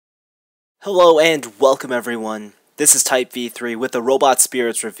Hello and welcome everyone. This is Type V3 with the Robot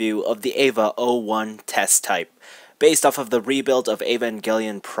Spirits review of the EVA-01 test type, based off of the rebuild of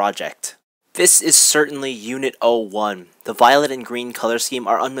Evangelion project. This is certainly Unit 01. The violet and green color scheme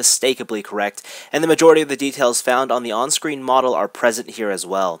are unmistakably correct, and the majority of the details found on the on-screen model are present here as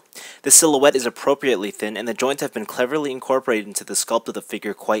well. The silhouette is appropriately thin, and the joints have been cleverly incorporated into the sculpt of the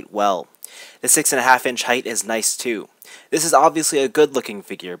figure quite well. The 6.5-inch height is nice too. This is obviously a good-looking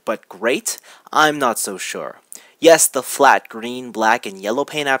figure, but great? I'm not so sure. Yes, the flat green, black, and yellow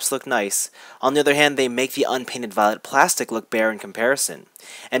paint apps look nice. On the other hand, they make the unpainted violet plastic look bare in comparison.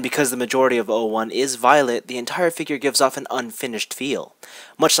 And because the majority of 01 is violet, the entire figure gives off an unfinished feel,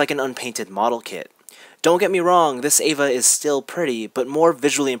 much like an unpainted model kit. Don't get me wrong, this EVA is still pretty, but more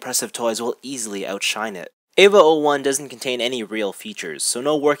visually impressive toys will easily outshine it. EVA-01 doesn't contain any real features, so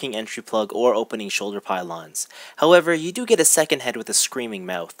no working entry plug or opening shoulder pylons. However, you do get a second head with a screaming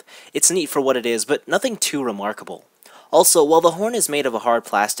mouth. It's neat for what it is, but nothing too remarkable. Also, while the horn is made of a hard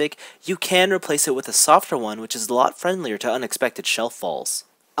plastic, you can replace it with a softer one, which is a lot friendlier to unexpected shelf falls.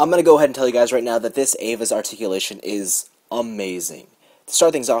 I'm going to go ahead and tell you guys right now that this EVA's articulation is amazing. To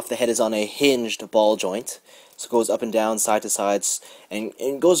start things off, the head is on a hinged ball joint, so it goes up and down, side to sides,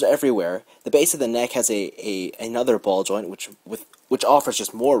 and goes everywhere. The base of the neck has another ball joint, which offers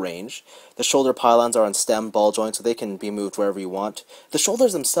just more range. The shoulder pylons are on stem ball joints, so they can be moved wherever you want. The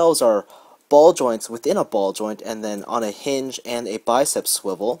shoulders themselves are ball joints within a ball joint, and then on a hinge and a bicep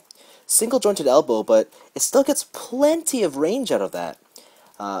swivel. Single jointed elbow, but it still gets plenty of range out of that.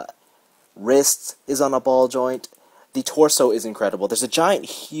 Wrist is on a ball joint. The torso is incredible. There's a giant,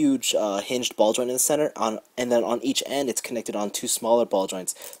 huge hinged ball joint in the center, and then on each end it's connected on two smaller ball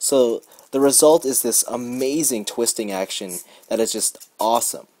joints. So the result is this amazing twisting action that is just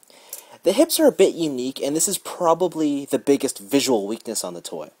awesome. The hips are a bit unique, and this is probably the biggest visual weakness on the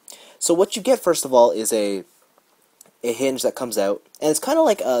toy. So what you get, first of all, is a hinge that comes out, and it's kind of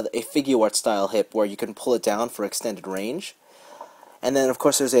like a figure art style hip where you can pull it down for extended range. And then, of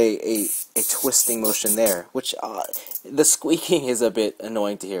course, there's a twisting motion there, which the squeaking is a bit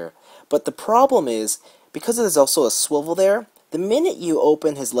annoying to hear. But the problem is, because there's also a swivel there, the minute you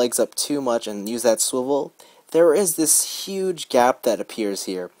open his legs up too much and use that swivel, there is this huge gap that appears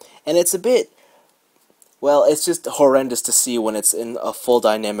here. And it's a bit, well, it's just horrendous to see when it's in a full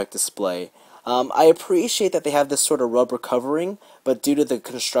dynamic display. I appreciate that they have this sort of rubber covering, but due to the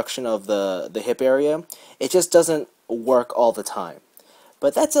construction of the hip area, it just doesn't work all the time.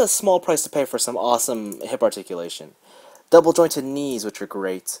 But that's a small price to pay for some awesome hip articulation. Double jointed knees, which are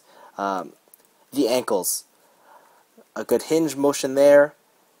great. The ankles. A good hinge motion there.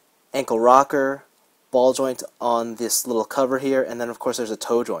 Ankle rocker. Ball joint on this little cover here. And then, of course, there's a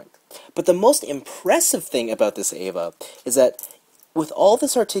toe joint. But the most impressive thing about this EVA is that with all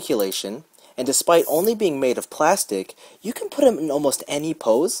this articulation, and despite only being made of plastic, you can put him in almost any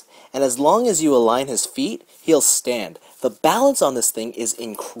pose, and as long as you align his feet, he'll stand. The balance on this thing is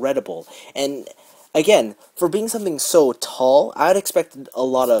incredible, and again, for being something so tall, I'd expected a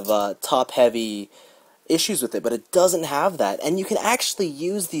lot of top-heavy issues with it, but it doesn't have that, and you can actually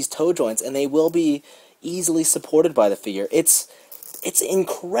use these toe joints, and they will be easily supported by the figure. It's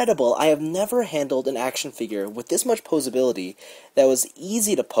incredible. I have never handled an action figure with this much posability that was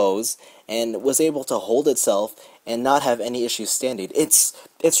easy to pose and was able to hold itself and not have any issues standing. It's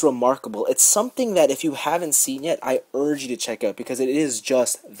remarkable. It's something that if you haven't seen yet, I urge you to check out because it is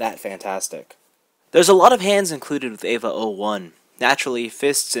just that fantastic. There's a lot of hands included with EVA-01. Naturally,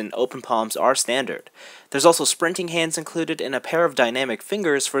 fists and open palms are standard. There's also sprinting hands included and a pair of dynamic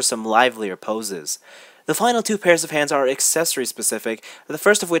fingers for some livelier poses. The final two pairs of hands are accessory specific, the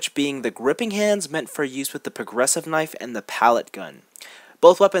first of which being the gripping hands meant for use with the progressive knife and the pallet gun.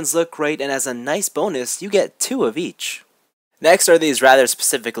 Both weapons look great, and as a nice bonus, you get 2 of each. Next are these rather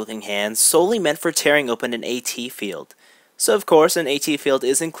specific looking hands, solely meant for tearing open an AT field. So of course, an AT field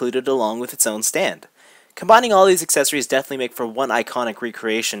is included along with its own stand. Combining all these accessories definitely make for one iconic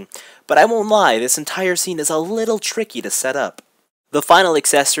recreation, but I won't lie, this entire scene is a little tricky to set up. The final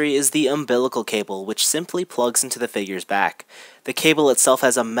accessory is the umbilical cable, which simply plugs into the figure's back. The cable itself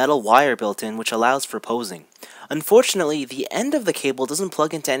has a metal wire built in, which allows for posing. Unfortunately, the end of the cable doesn't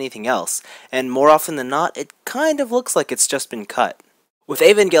plug into anything else, and more often than not, it kind of looks like it's just been cut. With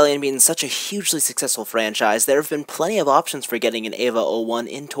Evangelion being such a hugely successful franchise, there have been plenty of options for getting an EVA-01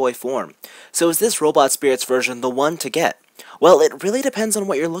 in toy form. So is this Robot Spirits version the one to get? Well, it really depends on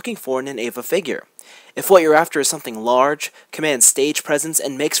what you're looking for in an EVA figure. If what you're after is something large, commands stage presence,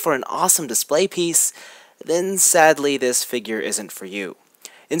 and makes for an awesome display piece, then sadly this figure isn't for you.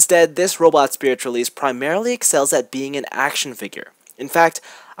 Instead, this Robot Spirits release primarily excels at being an action figure. In fact,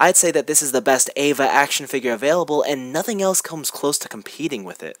 I'd say that this is the best EVA action figure available and nothing else comes close to competing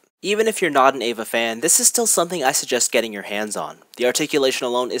with it. Even if you're not an EVA fan, this is still something I suggest getting your hands on. The articulation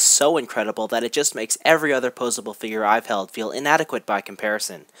alone is so incredible that it just makes every other posable figure I've held feel inadequate by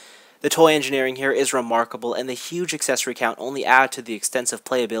comparison. The toy engineering here is remarkable, and the huge accessory count only add to the extensive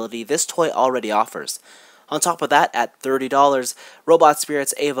playability this toy already offers. On top of that, at $30, Robot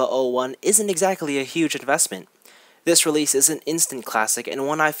Spirit's EVA-01 isn't exactly a huge investment. This release is an instant classic and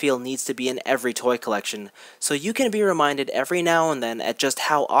one I feel needs to be in every toy collection, so you can be reminded every now and then at just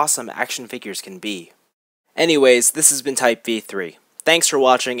how awesome action figures can be. Anyways, this has been Type V3. Thanks for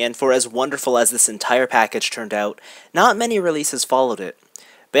watching, and for as wonderful as this entire package turned out, not many releases followed it.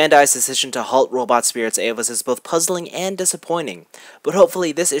 Bandai's decision to halt Robot Spirit's EVAs is both puzzling and disappointing, but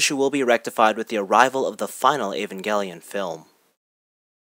hopefully this issue will be rectified with the arrival of the final Evangelion film.